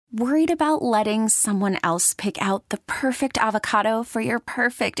Worried about letting someone else pick out the perfect avocado for your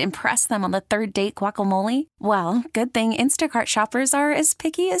perfect impress them on the third date guacamole? Well, good thing Instacart shoppers are as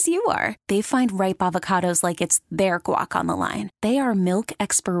picky as you are. They find ripe avocados like it's their guac on the line. They are milk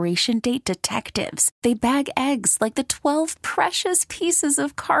expiration date detectives. They bag eggs like the 12 precious pieces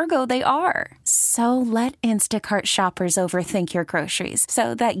of cargo they are. So let Instacart shoppers overthink your groceries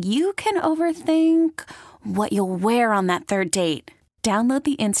so that you can overthink what you'll wear on that third date. Download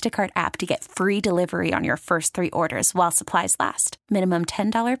the Instacart app to get free delivery on your first 3 orders while supplies last. Minimum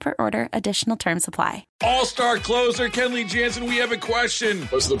 $10 per order. Additional terms apply. All-star closer Kenley Jansen, we have a question.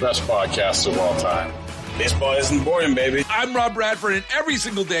 What's the best podcast of all time? Baseball isn't boring, baby. I'm Rob Bradford, and every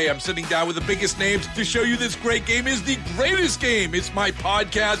single day I'm sitting down with the biggest names to show you this great game is the greatest game. It's my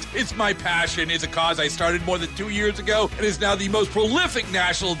podcast. It's my passion. It's a cause I started more than 2 years ago and is now the most prolific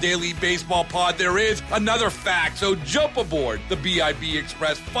national daily baseball pod there is. Another fact. So jump aboard the BIB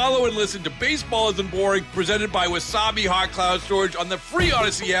Express. Follow and listen to Baseball Isn't Boring, presented by Wasabi Hot Cloud Storage on the free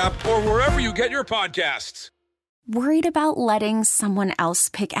Odyssey app or wherever you get your podcasts. Worried about letting someone else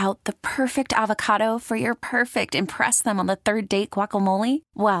pick out the perfect avocado for your perfect impress them on the third date guacamole?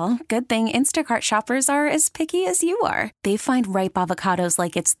 Well, good thing Instacart shoppers are as picky as you are. They find ripe avocados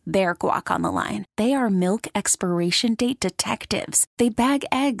like it's their guac on the line. They are milk expiration date detectives. They bag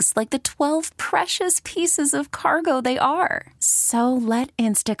eggs like the 12 precious pieces of cargo they are. So let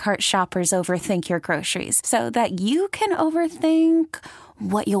Instacart shoppers overthink your groceries so that you can overthink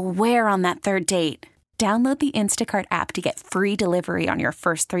what you'll wear on that third date. Download the Instacart app to get free delivery on your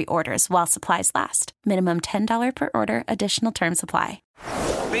first 3 orders while supplies last. Minimum $10 per order. Additional terms apply.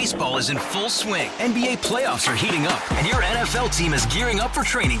 Baseball is in full swing. NBA playoffs are heating up, and your NFL team is gearing up for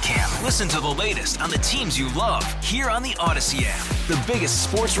training camp. Listen to the latest on the teams you love here on the Odyssey app. The biggest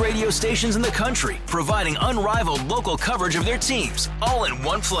sports radio stations in the country, providing unrivaled local coverage of their teams, all in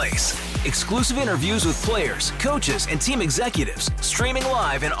one place. Exclusive interviews with players, coaches, and team executives, streaming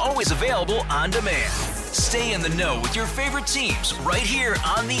live and always available on demand. Stay in the know with your favorite teams right here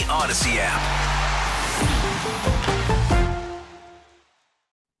on the Odyssey app.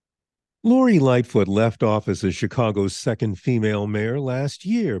 Lori Lightfoot left office as Chicago's second female mayor last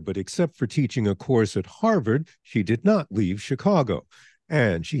year, but except for teaching a course at Harvard, she did not leave Chicago.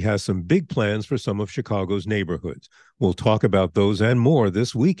 And she has some big plans for some of Chicago's neighborhoods. We'll talk about those and more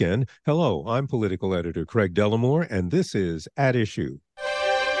this weekend. Hello, I'm political editor Craig Dellimore, and this is At Issue.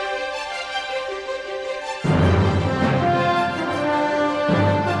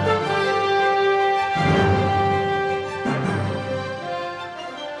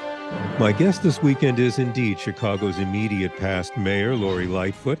 My guest this weekend is indeed Chicago's immediate past mayor, Lori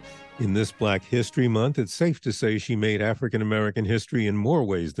Lightfoot. In this Black History Month, it's safe to say she made African-American history in more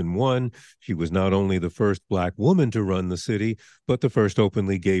ways than one. She was not only the first Black woman to run the city, but the first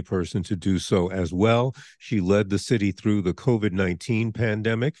openly gay person to do so as well. She led the city through the COVID-19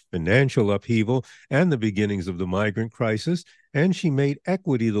 pandemic, financial upheaval, and the beginnings of the migrant crisis. And she made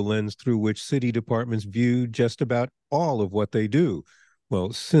equity the lens through which city departments viewed just about all of what they do.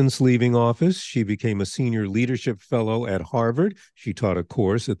 Well, since leaving office, she became a senior leadership fellow at Harvard. She taught a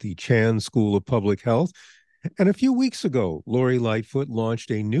course at the Chan School of Public Health. And a few weeks ago, Lori Lightfoot launched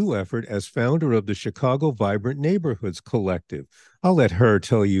a new effort as founder of the Chicago Vibrant Neighborhoods Collective. I'll let her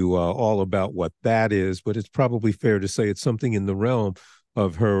tell you all about what that is, but it's probably fair to say it's something in the realm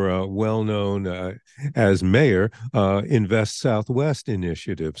of her well-known as mayor, Invest Southwest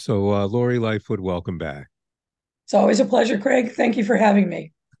initiative. So, Lori Lightfoot, welcome back. It's always a pleasure, Craig. Thank you for having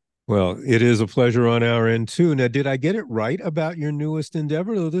me. Well, it is a pleasure on our end, too. Now, did I get it right about your newest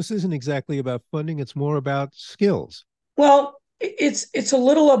endeavor? Though this isn't exactly about funding, it's more about skills. Well, it's a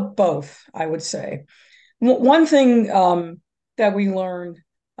little of both, I would say. One thing that we learned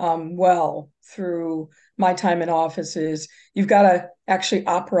well through my time in office is you've got to actually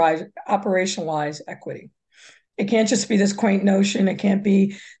operationalize equity. It can't just be this quaint notion. It can't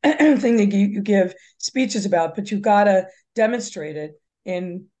be anything that you give speeches about, but you've got to demonstrate it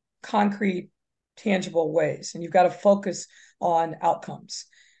in concrete, tangible ways. And you've got to focus on outcomes.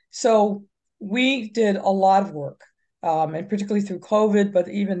 So we did a lot of work, and particularly through COVID, but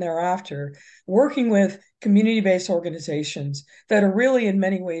even thereafter, working with community-based organizations that are really in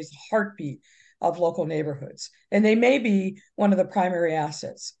many ways the heartbeat of local neighborhoods. And they may be one of the primary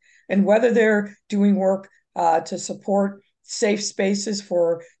assets. And whether they're doing work to support safe spaces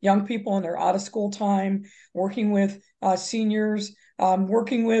for young people in their out-of-school time, working with seniors,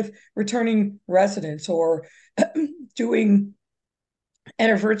 working with returning residents, or doing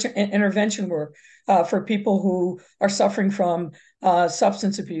intervention work for people who are suffering from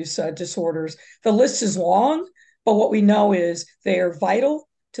substance abuse disorders. The list is long, but what we know is they are vital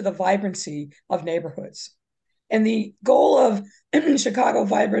to the vibrancy of neighborhoods. And the goal of Chicago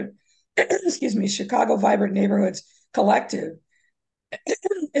Vibrant, Chicago Vibrant Neighborhoods Collective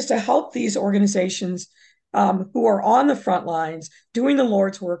is to help these organizations who are on the front lines doing the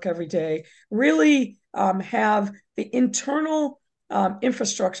Lord's work every day really have the internal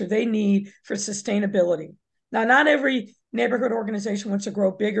infrastructure they need for sustainability. Now, not every neighborhood organization wants to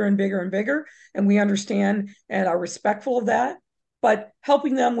grow bigger and bigger and bigger, and we understand and are respectful of that, but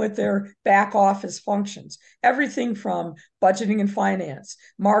helping them with their back office functions, everything from budgeting and finance,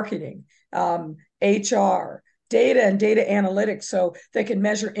 marketing, HR, data and data analytics, so they can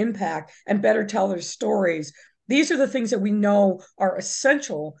measure impact and better tell their stories. These are the things that we know are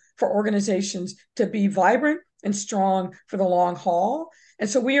essential for organizations to be vibrant and strong for the long haul. And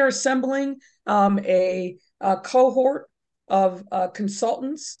so we are assembling a cohort of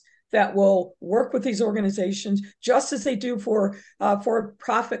consultants that will work with these organizations, just as they do for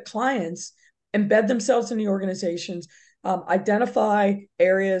profit clients, embed themselves in the organizations, identify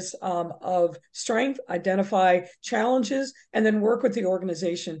areas of strength, identify challenges, and then work with the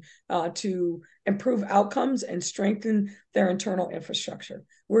organization to improve outcomes and strengthen their internal infrastructure.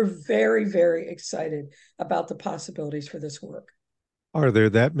 We're very, very excited about the possibilities for this work. Are there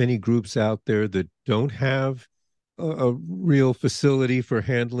that many groups out there that don't have a real facility for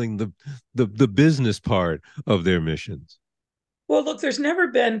handling the business part of their missions? Well, look, there's never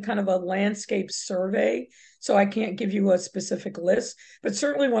been kind of a landscape survey, so I can't give you a specific list. But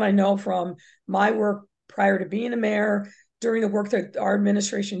certainly what I know from my work prior to being a mayor, during the work that our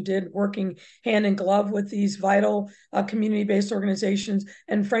administration did, working hand in glove with these vital community-based organizations,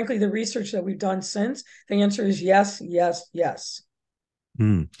 and frankly, the research that we've done since, the answer is yes, yes, yes.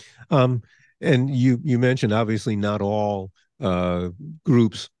 And you mentioned, obviously, not all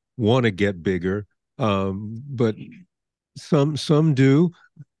groups want to get bigger, but some do,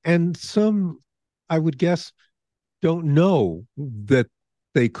 and some, I would guess, don't know that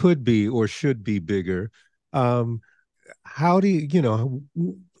they could be or should be bigger. How do you,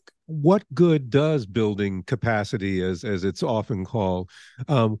 what good does building capacity, as it's often called,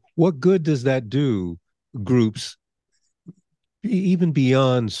 what good does that do groups, even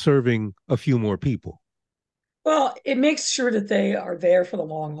beyond serving a few more people? Well, it makes sure that they are there for the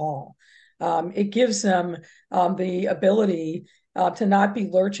long haul. It gives them the ability to not be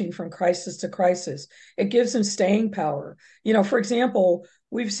lurching from crisis to crisis. It gives them staying power. For example,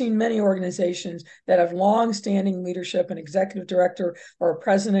 we've seen many organizations that have long-standing leadership, an executive director or a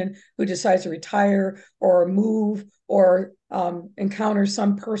president who decides to retire or move or encounter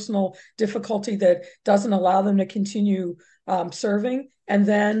some personal difficulty that doesn't allow them to continue serving, and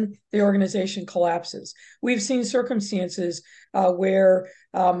then the organization collapses. We've seen circumstances where,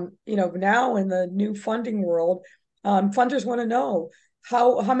 now in the new funding world, funders want to know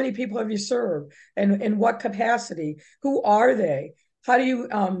how many people have you served and in what capacity, who are they? How do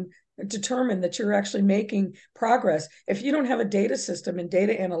you determine that you're actually making progress? If you don't have a data system and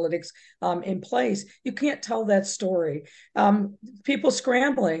data analytics in place, you can't tell that story. People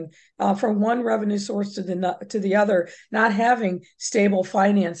scrambling from one revenue source to the other, not having stable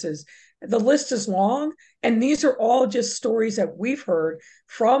finances. The list is long, and these are all just stories that we've heard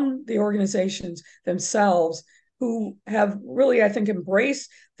from the organizations themselves, who have really, I think,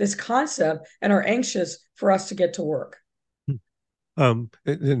 embraced this concept and are anxious for us to get to work.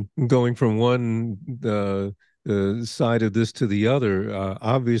 And going from one side of this to the other,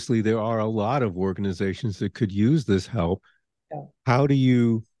 obviously there are a lot of organizations that could use this help. Yeah. How do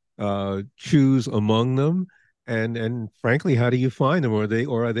you choose among them, and frankly, how do you find them?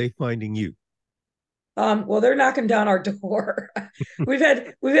 Or are they finding you? Well, they're knocking down our door. We've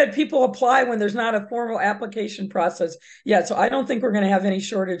had people apply when there's not a formal application process yet. So I don't think we're going to have any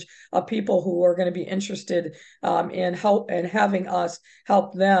shortage of people who are going to be interested in help and having us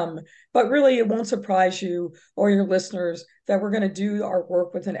help them. But really, it won't surprise you or your listeners that we're going to do our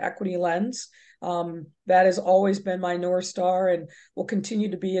work with an equity lens. That has always been my North Star and will continue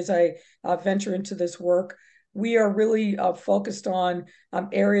to be as I venture into this work. We are really focused on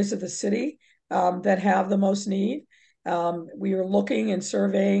areas of the city that have the most need. We are looking and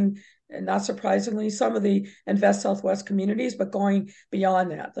surveying, and not surprisingly, some of the Invest Southwest communities, but going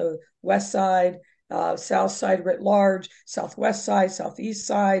beyond that, the West Side, South Side writ large, Southwest Side, Southeast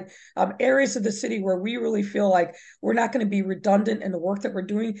Side, areas of the city where we really feel like we're not going to be redundant in the work that we're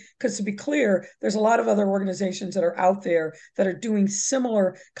doing. Because to be clear, there's a lot of other organizations that are out there that are doing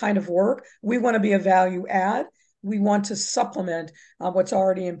similar kind of work. We want to be a value add. We want to supplement what's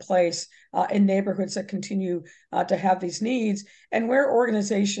already in place in neighborhoods that continue to have these needs, and where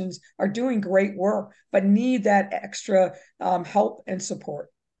organizations are doing great work but need that extra help and support.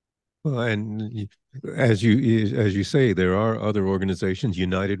 Well, and as you say, there are other organizations.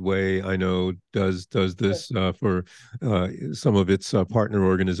 United Way, I know, does this for some of its partner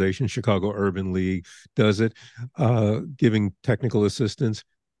organizations. Chicago Urban League does it, giving technical assistance.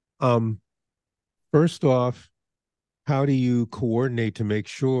 Um, First off, how do you coordinate to make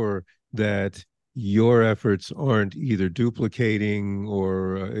sure that your efforts aren't either duplicating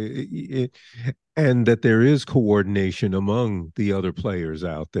or and that there is coordination among the other players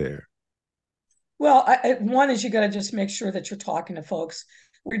out there? Well, one is you got to just make sure that you're talking to folks.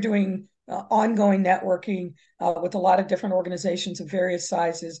 We're doing ongoing networking with a lot of different organizations of various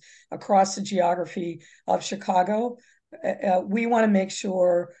sizes across the geography of Chicago. We want to make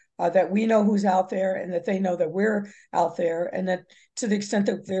sure that we know who's out there and that they know that we're out there, and that to the extent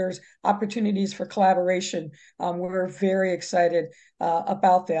that there's opportunities for collaboration, we're very excited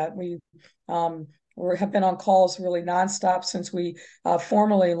about that. We have been on calls really nonstop since we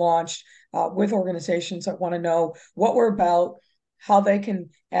formally launched with organizations that want to know what we're about, how they can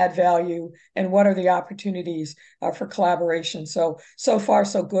add value, and what are the opportunities for collaboration. So far,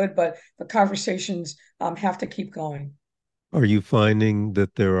 so good, but the conversations have to keep going. Are you finding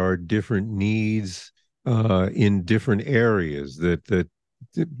that there are different needs in different areas?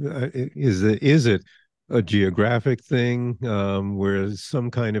 Is it a geographic thing where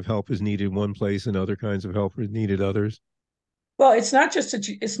some kind of help is needed one place and other kinds of help are needed others? Well, it's not just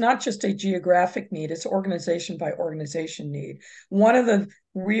a geographic need, it's organization by organization need. One of the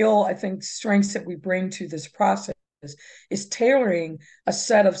real, I think, strengths that we bring to this process is tailoring a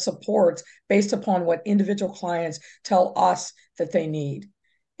set of supports based upon what individual clients tell us that they need.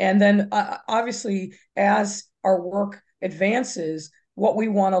 And then obviously, as our work advances, what we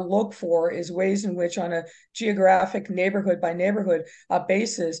want to look for is ways in which, on a geographic neighborhood by neighborhood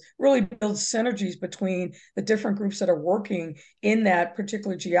basis, really build synergies between the different groups that are working in that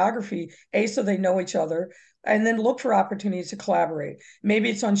particular geography, so they know each other, and then look for opportunities to collaborate. Maybe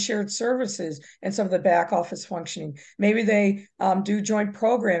it's on shared services and some of the back office functioning. Maybe they do joint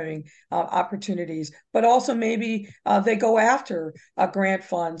programming opportunities, but also maybe they go after grant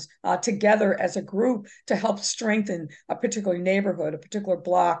funds together as a group to help strengthen a particular neighborhood, a particular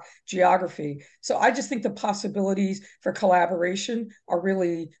block geography. So I just think the possibilities for collaboration are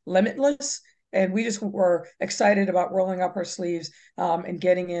really limitless. And we just were excited about rolling up our sleeves and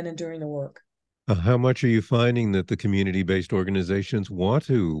getting in and doing the work. How much are you finding that the community-based organizations want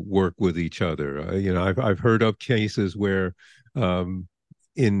to work with each other? I've heard of cases where,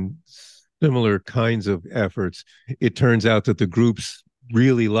 in similar kinds of efforts, it turns out that the groups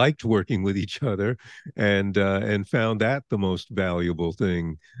really liked working with each other and found that the most valuable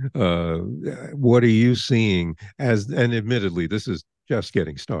thing. What are you seeing and admittedly, this is just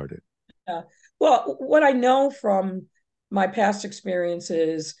getting started. Yeah. Well, what I know from my past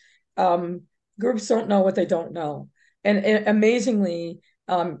experiences, groups don't know what they don't know. And amazingly,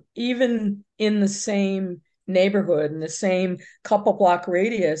 even in the same neighborhood, in the same couple block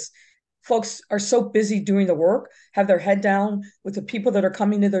radius, folks are so busy doing the work, have their head down with the people that are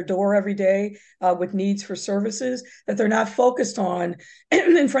coming to their door every day with needs for services, that they're not focused on,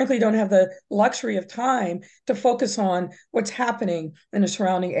 and frankly, don't have the luxury of time to focus on what's happening in the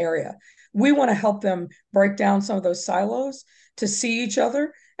surrounding area. We want to help them break down some of those silos to see each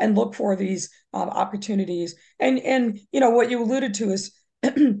other and look for these opportunities. And what you alluded to is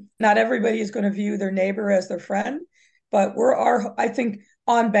not everybody is going to view their neighbor as their friend, but I think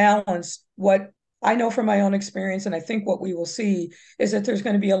on balance, what I know from my own experience, and I think what we will see is that there's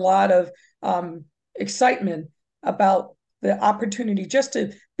going to be a lot of excitement about the opportunity just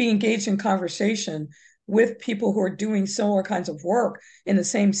to be engaged in conversation with people who are doing similar kinds of work in the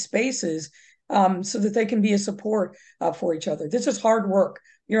same spaces, so that they can be a support for each other. This is hard work.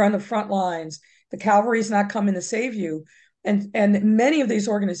 You're on the front lines. The cavalry's not coming to save you. And many of these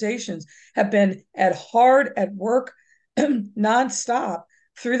organizations have been hard at work nonstop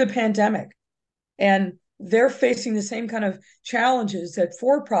through the pandemic. And they're facing the same kind of challenges that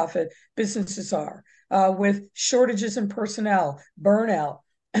for-profit businesses are, with shortages in personnel, burnout,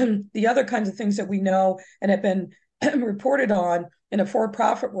 the other kinds of things that we know and have been reported on in a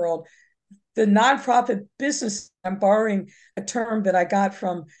for-profit world. The nonprofit business, I'm borrowing a term that I got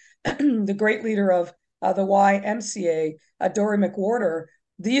from the great leader of the YMCA, Dory McWhorter.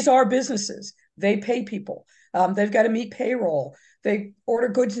 These are businesses. They pay people. They've got to meet payroll. They order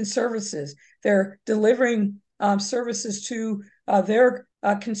goods and services. They're delivering services to their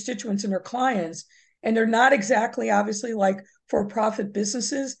constituents and their clients. And they're not exactly, obviously, like for-profit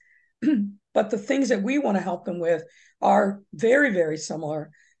businesses, but the things that we want to help them with are very, very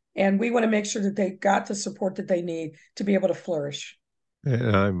similar. And we want to make sure that they got the support that they need to be able to flourish.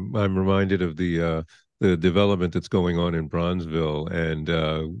 And I'm reminded of the development that's going on in Bronzeville, and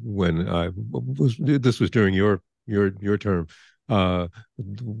when I was this was during your term, uh,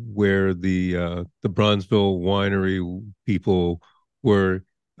 where the Bronzeville winery people were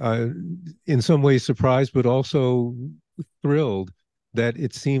uh, in some ways surprised, but also thrilled that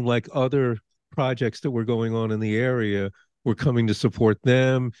it seemed like other projects that were going on in the area were coming to support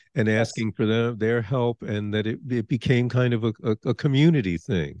them and Yes. asking for their help, and that it became kind of a community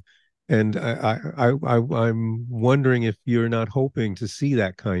thing. And I'm wondering if you're not hoping to see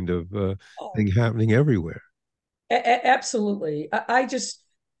that kind of thing Oh, happening everywhere. absolutely. I just,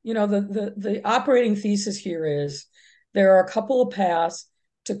 the operating thesis here is there are a couple of paths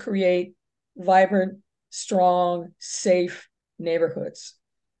to create vibrant, strong, safe neighborhoods.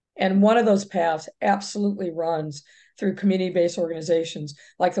 And one of those paths absolutely runs through community-based organizations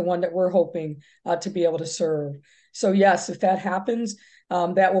like the one that we're hoping to be able to serve. So yes, if that happens,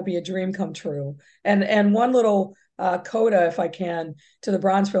 that will be a dream come true. And one little coda, if I can, to the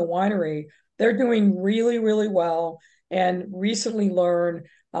Bronzeville Winery, they're doing really, really well, and recently learned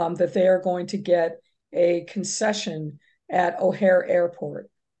that they are going to get a concession at O'Hare Airport,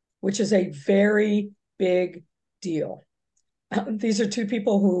 which is a very big deal. These are two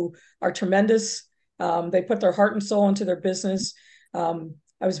people who are tremendous. They put their heart and soul into their business. I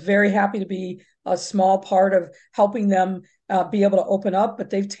was very happy to be a small part of helping them be able to open up, but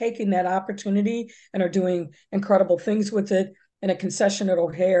they've taken that opportunity and are doing incredible things with it. And a concession at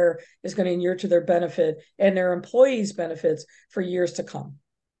O'Hare is going to inure to their benefit and their employees' benefits for years to come.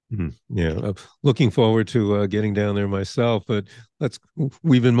 Yeah, looking forward to getting down there myself. But let's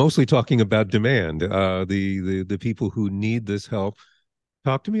we've been mostly talking about demand, the people who need this help.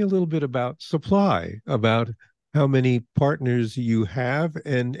 Talk to me a little bit about supply, about how many partners you have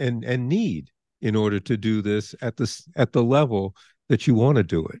and need in order to do this at the level that you want to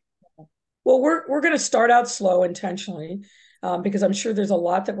do it. Well, we're going to start out slow intentionally, because I'm sure there's a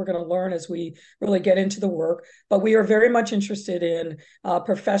lot that we're going to learn as we really get into the work. But we are very much interested in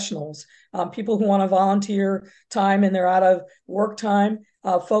professionals, people who want to volunteer time and they're out of work time,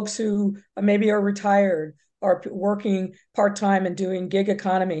 folks who maybe are retired or working part time and doing gig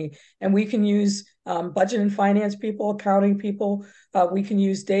economy. And we can use budget and finance people, accounting people. We can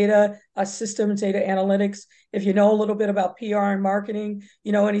use data systems, data analytics. If you know a little bit about PR and marketing,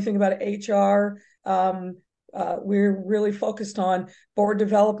 you know anything about HR. We're really focused on board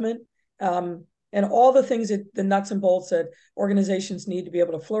development, and all the things that the nuts and bolts that organizations need to be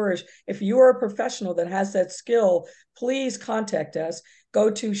able to flourish. If you are a professional that has that skill, please contact us.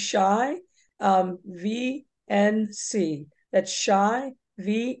 Go to Shy VNC. That's Shy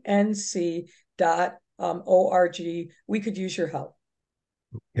VNC.org. We could use your help.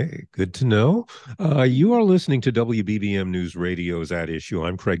 Okay, good to know. You are listening to WBBM News Radio's At Issue.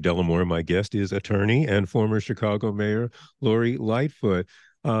 I'm Craig Dellimore. My guest is attorney and former Chicago Mayor Lori Lightfoot.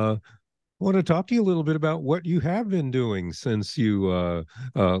 I want to talk to you a little bit about what you have been doing since you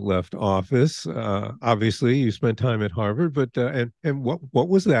left office. Obviously, you spent time at Harvard, but and what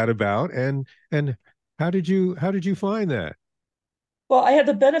was that about, and how did you find that? Well, I had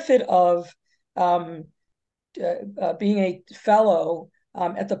the benefit of um, being a fellow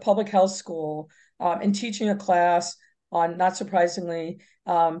at the public health school, and teaching a class on, not surprisingly,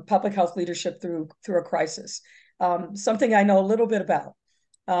 public health leadership through a crisis. Something I know a little bit about.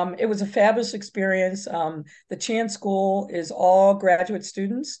 It was a fabulous experience. The Chan School is all graduate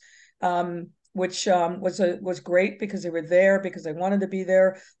students, which was great because they were there because they wanted to be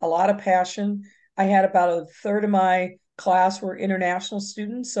there. A lot of passion. I had about a third of my class were international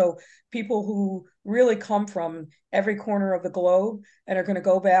students, so people who really come from every corner of the globe and are going to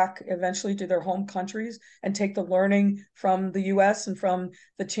go back eventually to their home countries and take the learning from the US and from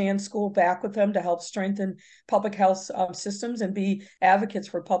the Chan School back with them to help strengthen public health systems and be advocates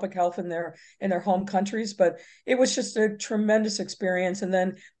for public health in their home countries. But it was just a tremendous experience, and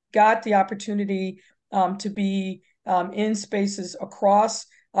then got the opportunity to be in spaces across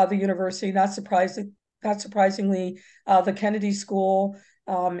the university. Not surprisingly, the Kennedy School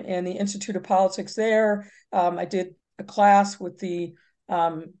and the Institute of Politics there. I did a class with the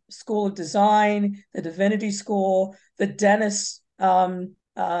School of Design, the Divinity School, the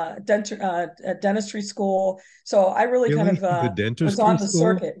dentistry school. So I really kind Really, of the was dentistry on the school?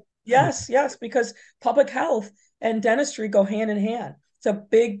 circuit. Yes, yes, because public health and dentistry go hand in hand. It's a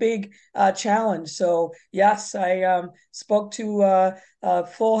big, big challenge. So yes, I spoke to a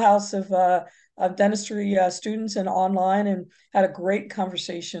full house of dentistry students and online, and had a great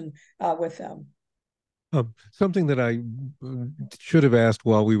conversation with them. Something that I should have asked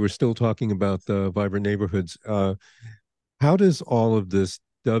while we were still talking about the vibrant neighborhoods. How does all of this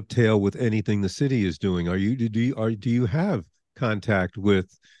dovetail with anything the city is doing? Do you have contact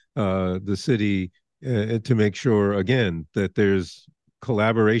with the city to make sure again that there's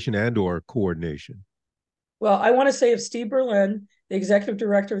collaboration and or coordination? Well, I want to say if Steve Berlin, the executive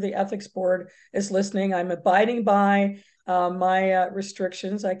director of the ethics board, is listening, I'm abiding by my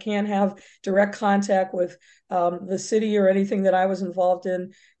restrictions. I can't have direct contact with the city or anything that I was involved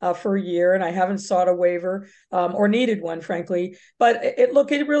in for a year, and I haven't sought a waiver or needed one, frankly. But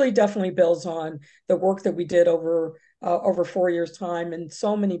it really definitely builds on the work that we did over 4 years' time, and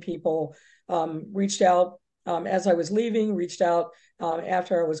so many people reached out as I was leaving, reached out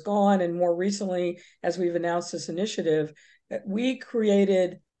after I was gone, and more recently, as we've announced this initiative, we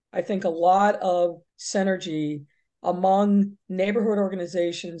created, I think, a lot of synergy among neighborhood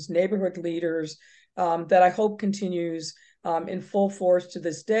organizations, neighborhood leaders, that I hope continues in full force to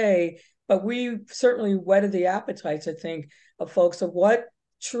this day. But we certainly whetted the appetites, I think, of folks of what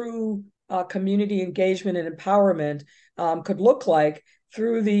true community engagement and empowerment could look like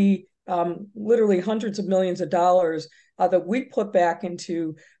through the literally hundreds of millions of dollars that we put back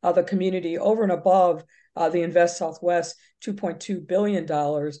into the community over and above the Invest Southwest $2.2 billion.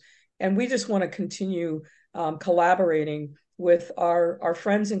 And we just want to continue collaborating with our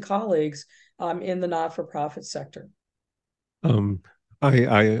friends and colleagues in the not-for-profit sector. I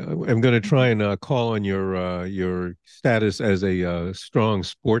am going to try and call on your status as a strong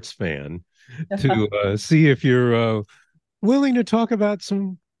sports fan to see if you're willing to talk about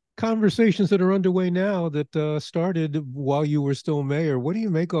some conversations that are underway now that started while you were still mayor. What do you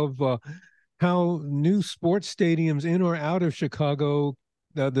make of how new sports stadiums in or out of Chicago,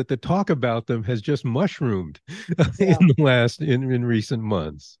 that the talk about them has just mushroomed in recent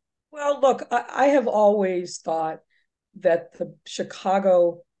months? Well, look, I have always thought that the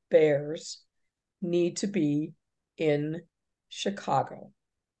Chicago Bears need to be in Chicago.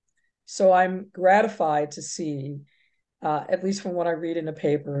 So I'm gratified to see, at least from what I read in the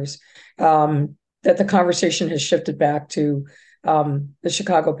papers, that the conversation has shifted back to the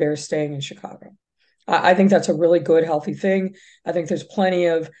Chicago Bears staying in Chicago. I think that's a really good, healthy thing. I think there's plenty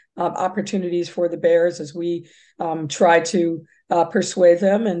of opportunities for the Bears as we try to persuade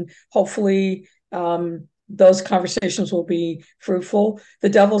them, and hopefully those conversations will be fruitful. The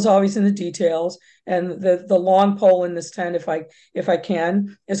devil's always in the details, and the long pole in this tent, if I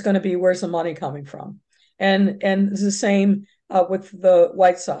can, is going to be where's the money coming from, and it's the same with the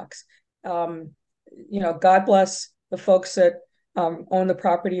White Sox. God bless the folks that own the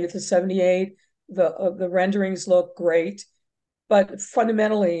property at the 78. The renderings look great, but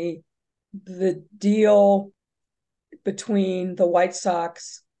fundamentally, the deal between the White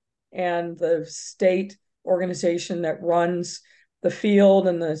Sox and the state organization that runs the field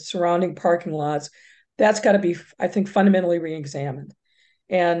and the surrounding parking lots, that's got to be, I think, fundamentally re-examined.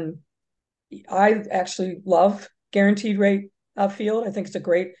 And I actually love Guaranteed Rate Field. I think it's a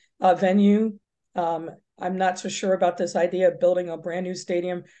great venue. I'm not so sure about this idea of building a brand new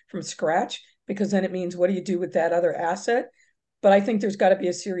stadium from scratch, because then it means what do you do with that other asset? But I think there's got to be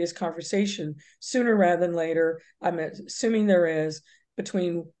a serious conversation sooner rather than later. I'm assuming there is,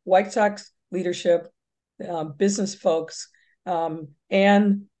 between White Sox leadership, business folks,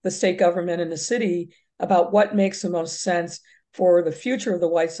 and the state government and the city about what makes the most sense for the future of the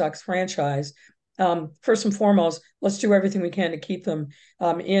White Sox franchise. First and foremost, let's do everything we can to keep them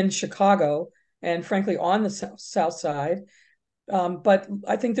in Chicago and, frankly, on the south side. But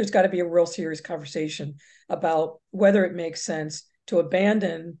I think there's got to be a real serious conversation about whether it makes sense to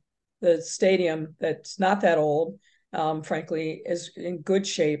abandon the stadium that's not that old, frankly, is in good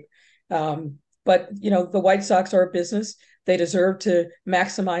shape. But, the White Sox are a business. They deserve to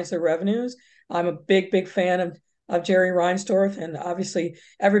maximize their revenues. I'm a big fan of Jerry Reinsdorf, and obviously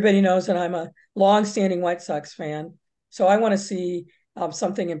everybody knows that I'm a longstanding White Sox fan. So I want to see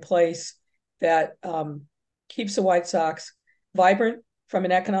something in place that keeps the White Sox vibrant from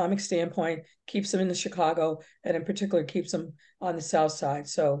an economic standpoint, keeps them in the Chicago, and in particular keeps them on the south side.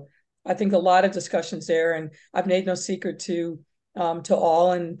 So I think a lot of discussions there, and I've made no secret to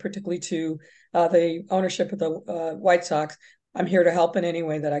all, and particularly to the ownership of the White Sox. I'm here to help in any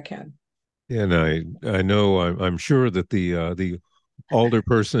way that I can. And I know I'm sure that the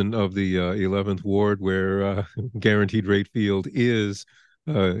alderperson of the 11th Ward, where Guaranteed Rate Field is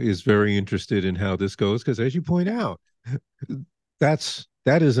very interested in how this goes, because as you point out, that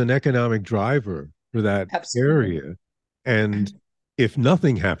is an economic driver for that Absolutely. area, and if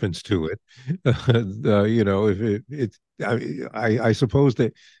nothing happens to it, if I suppose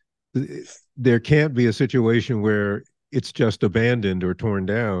that there can't be a situation where it's just abandoned or torn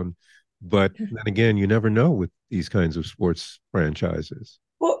down. But then again, you never know with these kinds of sports franchises.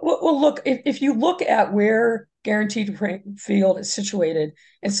 Well, look, if you look at where Guaranteed Field is situated,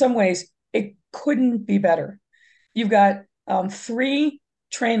 in some ways, it couldn't be better. You've got three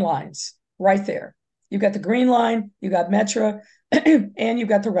train lines right there. You've got the Green Line, you've got Metro, and you've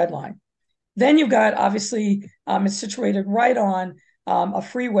got the Red Line. Then you've got, obviously, it's situated right on a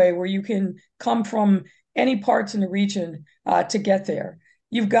freeway where you can come from any parts in the region to get there.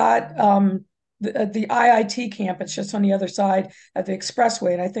 You've got the IIT campus just on the other side of the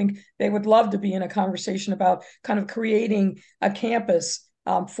expressway. And I think they would love to be in a conversation about kind of creating a campus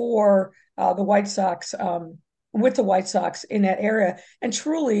for the White Sox, with the White Sox in that area. And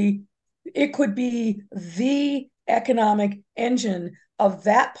truly, it could be the economic engine of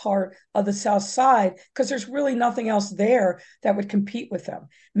that part of the South Side, because there's really nothing else there that would compete with them.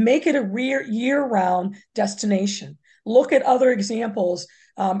 Make it a year-round destination. Look at other examples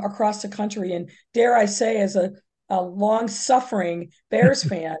across the country. And dare I say, as a long-suffering Bears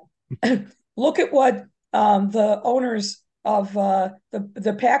fan, look at what the owners of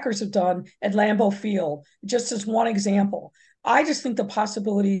the Packers have done at Lambeau Field, just as one example. I just think the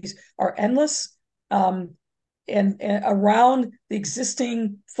possibilities are endless. And around the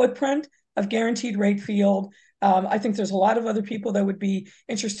existing footprint of Guaranteed Rate Field, I think there's a lot of other people that would be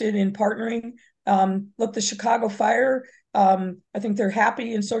interested in partnering. Look, the Chicago Fire, I think they're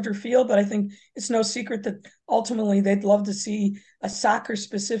happy in Soldier Field, but I think it's no secret that ultimately they'd love to see a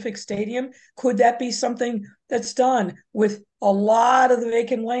soccer-specific stadium. Could that be something that's done with a lot of the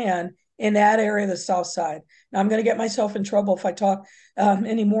vacant land in that area of the South Side? Now, I'm going to get myself in trouble if I talk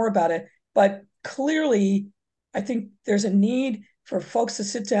any more about it, but clearly, I think there's a need for folks to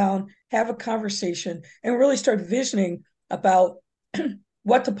sit down, have a conversation, and really start visioning about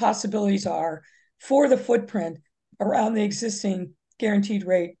what the possibilities are for the footprint around the existing Guaranteed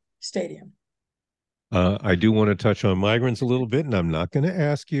Rate Stadium. I do want to touch on migrants a little bit, and I'm not going to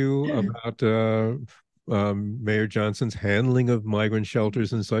ask you about Mayor Johnson's handling of migrant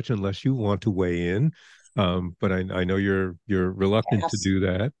shelters and such unless you want to weigh in. But I know you're reluctant to do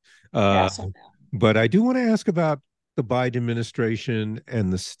that. But I do want to ask about the Biden administration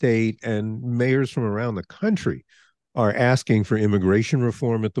and the state, and mayors from around the country are asking for immigration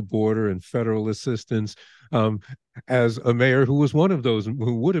reform at the border and federal assistance. As a mayor who was one of those,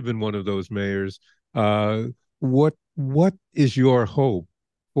 who would have been one of those mayors, what is your hope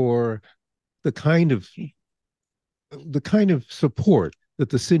for the kind of support that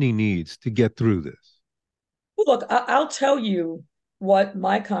the city needs to get through this? Well, look, I'll tell you what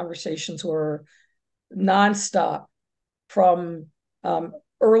my conversations were nonstop from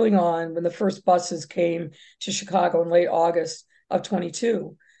early on when the first buses came to Chicago in late August of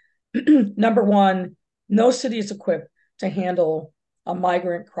 22. Number one, no city is equipped to handle a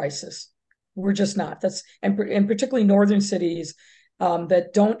migrant crisis. We're just not. And particularly northern cities that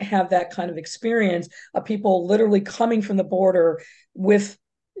don't have that kind of experience of people literally coming from the border with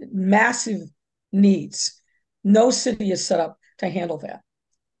massive needs. No city is set up to handle that.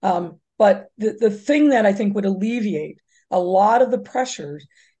 But the thing that I think would alleviate a lot of the pressures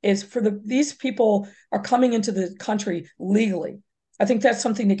is for these people are coming into the country legally. I think that's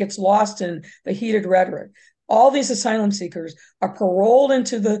something that gets lost in the heated rhetoric. All these asylum seekers are paroled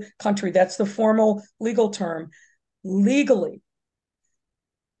into the country. That's the formal legal term, legally.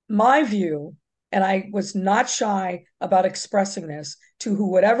 My view, and I was not shy about expressing this to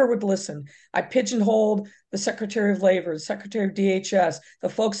whoever would listen. I pigeonholed the Secretary of Labor, the Secretary of DHS, the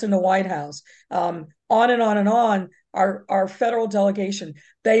folks in the White House, on and on and on, our federal delegation.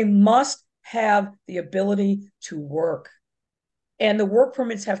 They must have the ability to work. And the work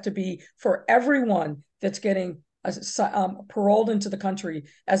permits have to be for everyone that's getting paroled into the country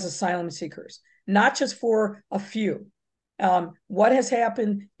as asylum seekers, not just for a few. What has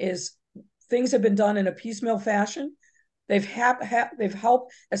happened is things have been done in a piecemeal fashion. They've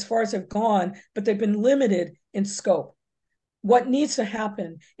helped as far as they've gone, but they've been limited in scope. What needs to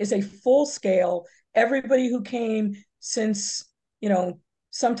happen is a full-scale, everybody who came since,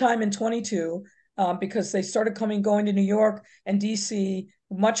 sometime in 22, because they started going to New York and DC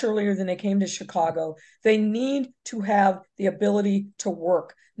much earlier than they came to Chicago. They need to have the ability to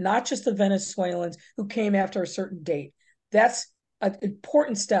work, not just the Venezuelans who came after a certain date. That's an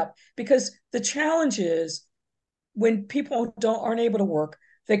important step, because the challenge is when people aren't able to work,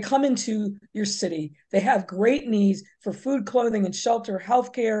 they come into your city, they have great needs for food, clothing, and shelter,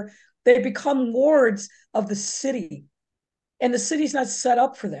 healthcare. They become wards of the city, and the city's not set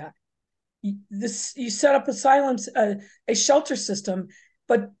up for that. You set up a shelter system,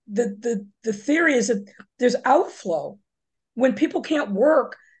 but the theory is that there's outflow. When people can't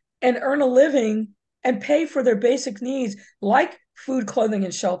work, and earn a living and pay for their basic needs like food, clothing,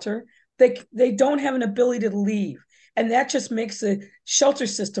 and shelter. They don't have an ability to leave. And that just makes the shelter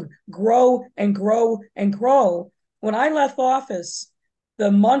system grow and grow and grow. When I left office,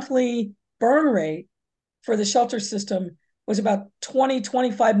 the monthly burn rate for the shelter system was about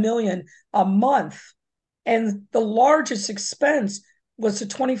 25 million a month. And the largest expense was the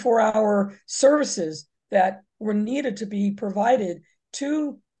 24-hour services that were needed to be provided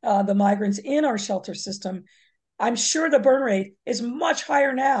to the migrants in our shelter system. I'm sure the burn rate is much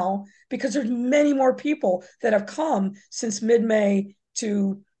higher now because there's many more people that have come since mid-May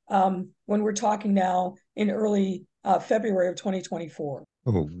to when we're talking now in early February of 2024.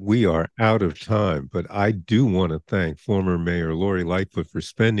 Oh, we are out of time, but I do want to thank former Mayor Lori Lightfoot for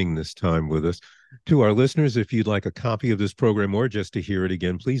spending this time with us. To our listeners, if you'd like a copy of this program or just to hear it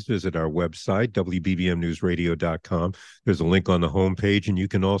again, please visit our website, WBBMnewsradio.com. There's a link on the homepage, and you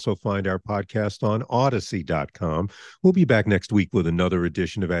can also find our podcast on Odyssey.com. We'll be back next week with another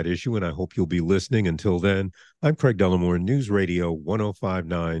edition of At Issue, and I hope you'll be listening. Until then, I'm Craig Dellimore, News Radio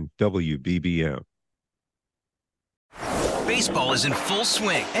 105.9 WBBM. Baseball is in full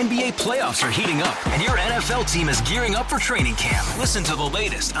swing. NBA playoffs are heating up, and your NFL team is gearing up for training camp. Listen to the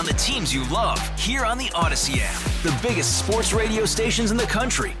latest on the teams you love here on the Odyssey app. The biggest sports radio stations in the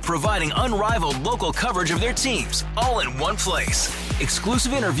country, providing unrivaled local coverage of their teams, all in one place.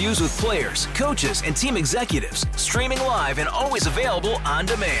 Exclusive interviews with players, coaches, and team executives, streaming live and always available on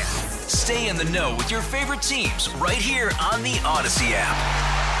demand. Stay in the know with your favorite teams right here on the Odyssey app.